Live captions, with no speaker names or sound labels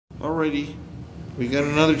Alrighty. We got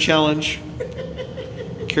another challenge.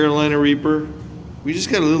 Carolina Reaper. We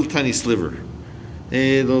just got a little tiny sliver.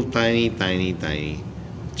 A little tiny.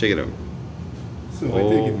 Check it out. So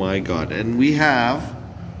oh my god. And we have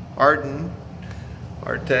Artan.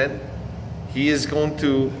 He is going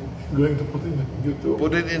to put in YouTube.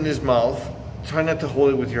 Put it in his mouth. Try not to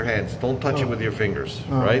hold it with your hands. Don't touch it with your fingers,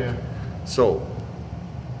 right? Yeah. So,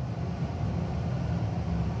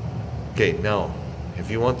 okay, now,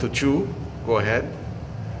 if you want to chew, go ahead.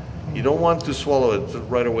 You don't want to swallow it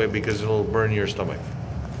right away because it'll burn your stomach.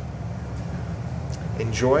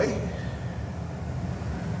 Enjoy.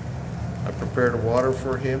 I prepared water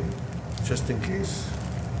for him, just in case.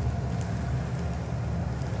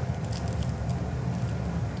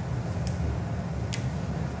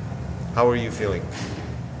 How are you feeling?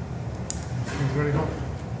 It's very hot.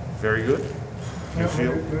 Very good? You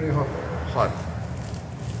feel? Very hot. Hot.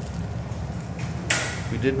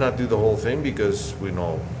 We did not do the whole thing because we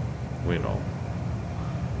know. But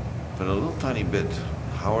a little tiny bit.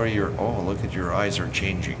 How are your, oh, look at your eyes are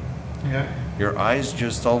changing. Yeah. Your eyes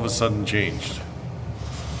just all of a sudden changed.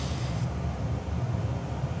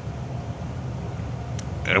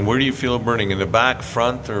 And where do you feel it burning? In the back,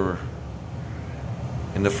 front, or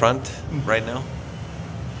in the front right now?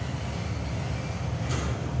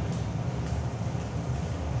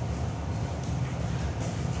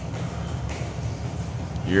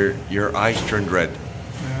 Your eyes turned red.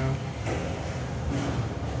 Yeah.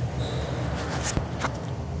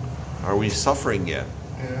 Are we suffering yet?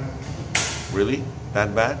 Yeah. Really?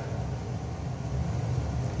 That bad?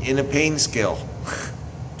 In a pain scale,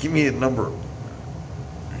 give me a number.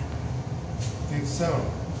 It's 7.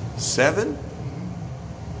 7?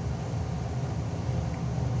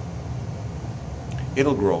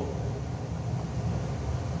 It'll grow.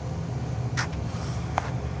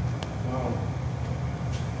 Wow.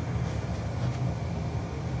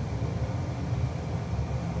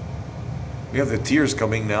 We have the tears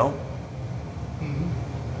coming now.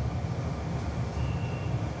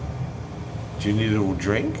 Do you need a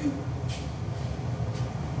drink?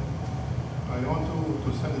 I want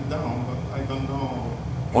to set it down, but I don't know.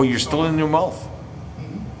 Oh, you're still in your mouth?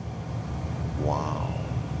 Mm-hmm. Wow.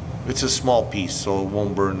 It's a small piece, so it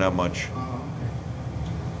won't burn that much. Okay.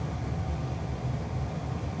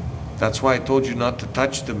 That's why I told you not to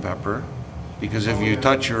touch the pepper, because if you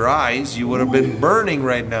touch your eyes, you would have been burning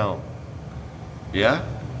right now. Yeah?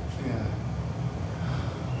 Yeah.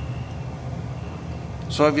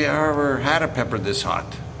 So have you ever had a pepper this hot?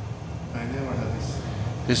 I never had this.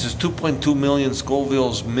 This is 2.2 million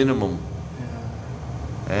Scovilles minimum.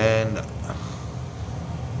 Yeah. And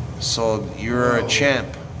so you're a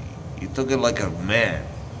champ. You took it like a man.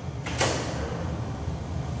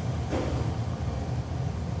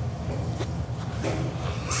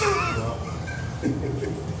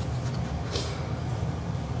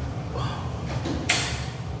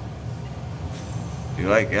 You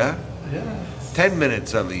like, yeah? Yeah. 10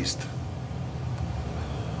 minutes at least.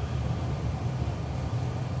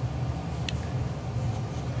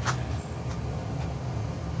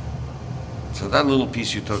 So that little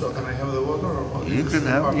piece you took. So can I have the water? Or You can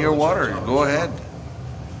have your water. Go ahead.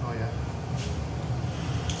 Oh yeah.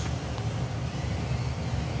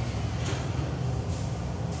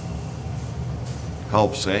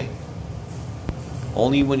 Helps, eh?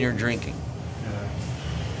 Only when you're drinking. Yeah.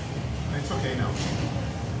 It's okay now.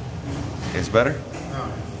 It's better? No.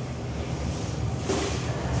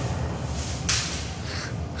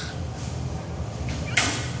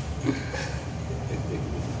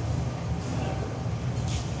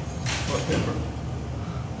 What pepper?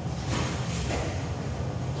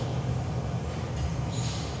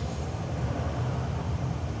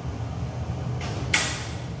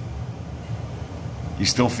 You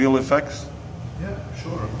still feel effects? Yeah,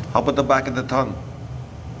 sure. How about the back of the tongue?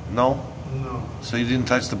 No? No. So you didn't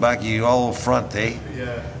touch the back, you all front, eh?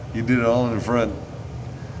 Yeah. You did it all in the front.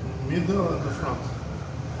 Middle and the front.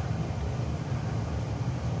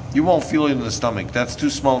 You won't feel it in the stomach. That's too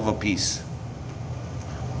small of a piece.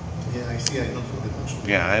 Yeah, I see. I don't feel it much.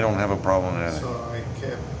 Yeah, I don't have a problem with that. So I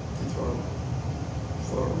kept it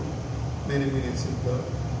for many minutes in the.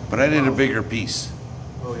 But I did a mouth. bigger piece.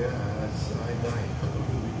 Oh yeah, I died.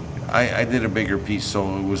 I did a bigger piece,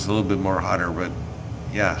 so it was a little bit more hotter, but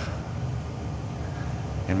yeah.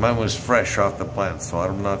 And mine was fresh off the plant, so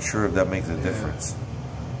I'm not sure if that makes a difference.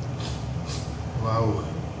 Wow.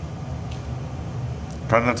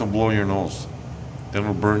 Try not to blow your nose. Then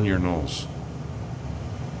it'll burn your nose.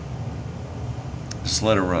 Just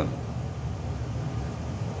let it run.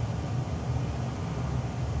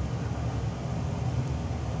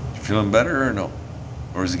 You feeling better or no?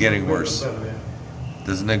 Or is it getting worse? Better, yeah.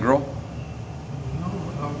 Doesn't it grow? No,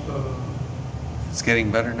 not. It's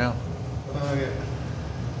getting better now. Yeah.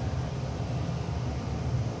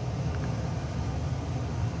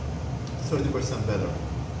 30% better.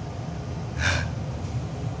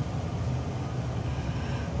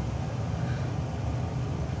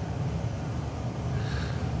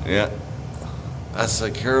 Yeah. That's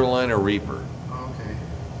a Carolina Reaper. Okay.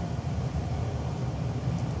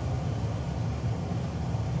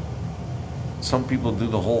 Some people do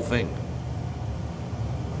the whole thing.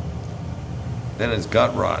 Then it's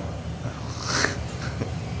gut rot.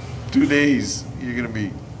 2 days, you're gonna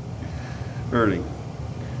be hurting.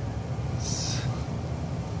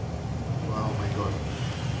 Wow, my God.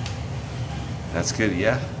 That's good,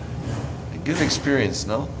 yeah? A good experience,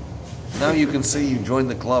 no? Now you can say you joined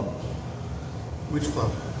the club. Which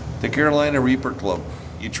club? The Carolina Reaper Club.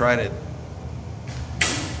 You tried it.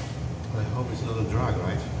 I hope it's not a drug,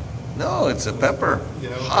 right? No, it's a pepper. Yeah,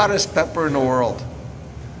 okay. Hottest pepper in the world.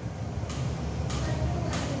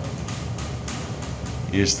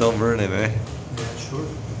 You're still burning, eh? Yeah, sure.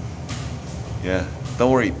 Yeah.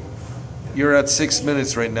 Don't worry. You're at 6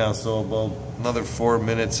 minutes right now, so about another 4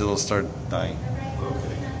 minutes it'll start dying.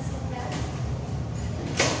 Okay.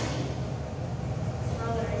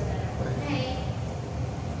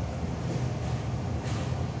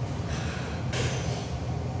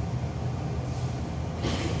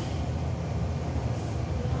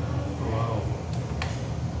 Wow.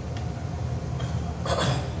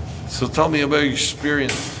 So tell me about your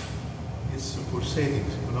experience. It's pulsating,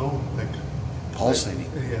 you know, like Pulsating.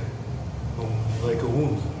 yeah, like a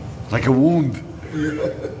wound. Like a wound.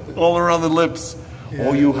 Yeah. All around the lips. Yeah.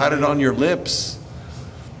 Oh, you had it on your lips.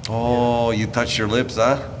 Oh, you touched your lips,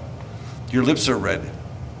 huh? Your lips are red.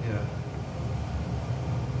 Yeah.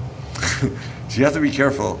 So you have to be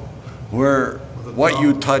careful what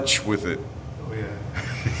you touch with it. Oh yeah.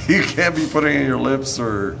 You can't be putting it on your lips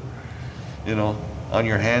or, you know, on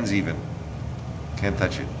your hands even. Can't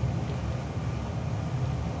touch it.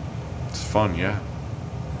 It's fun, yeah?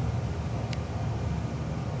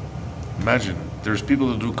 Imagine, there's people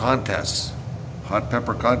that do contests, hot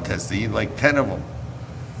pepper contests. They eat like 10 of them.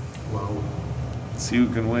 Wow. See who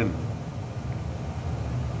can win.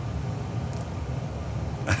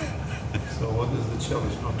 So what is the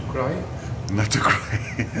challenge? Not to cry? Not to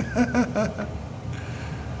cry.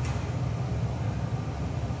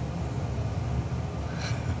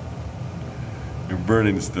 You're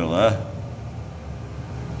burning still, huh?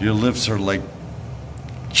 Your lips are like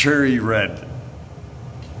cherry red.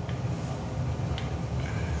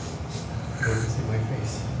 Let me see my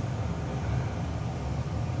face.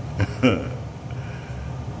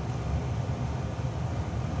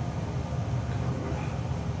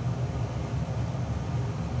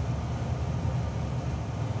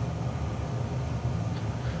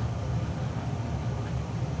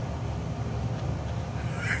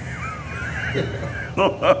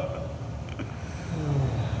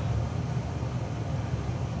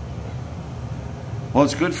 Well,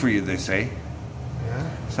 it's good for you, they say. Yeah.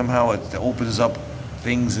 Somehow it opens up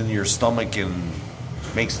things in your stomach and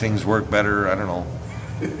makes things work better. I don't know.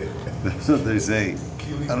 That's what they say.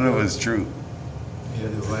 I don't know if it's true. Yeah,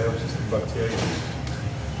 the viruses and bacteria.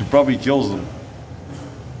 It probably kills them.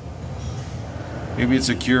 Maybe it's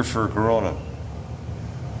a cure for corona.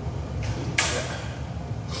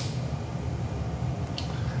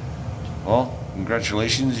 Well,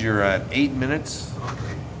 congratulations. You're at 8 minutes.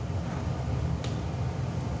 Okay.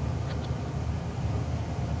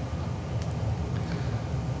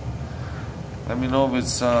 Let me know if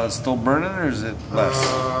it's still burning or is it less?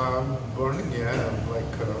 Burning, yeah, like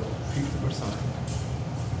 50%.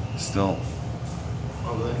 Still.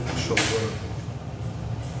 Of the initial burn.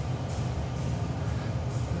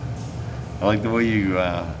 I like the way you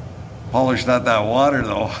polished out that water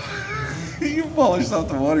though. You polished out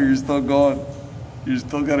the water, you're still going. You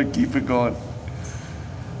still gotta keep it going.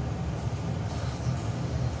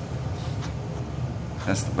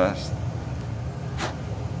 That's the best.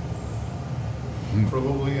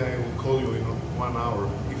 Probably I will call you in 1 hour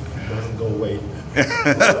if it doesn't go away.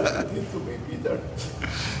 To maybe there.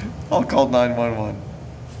 I'll call 911.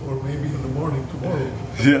 Or maybe in the morning tomorrow.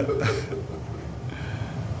 Yeah.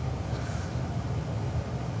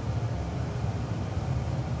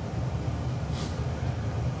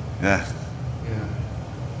 Yeah. Yeah.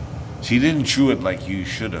 She didn't chew it like you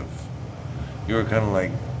should have. You were kind of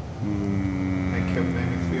like, I kept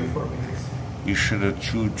maybe 3 or 4 minutes. you should have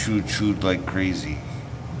chewed like crazy.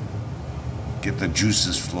 Get the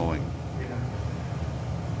juices flowing. Yeah.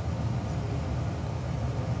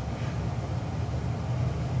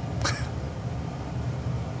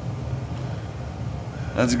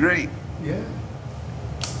 That's great. Yeah.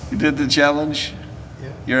 You did the challenge.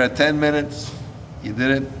 Yeah. You're at 10 minutes. You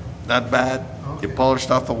did it. Not bad. Okay. You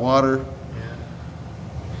polished off the water. Yeah.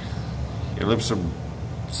 Your lips are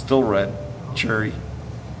still red, cherry.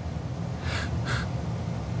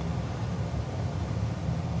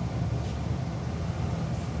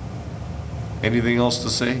 Anything else to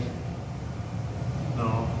say?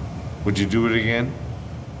 No. Would you do it again?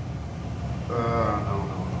 No.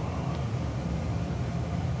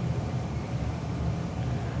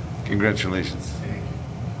 Congratulations. Thank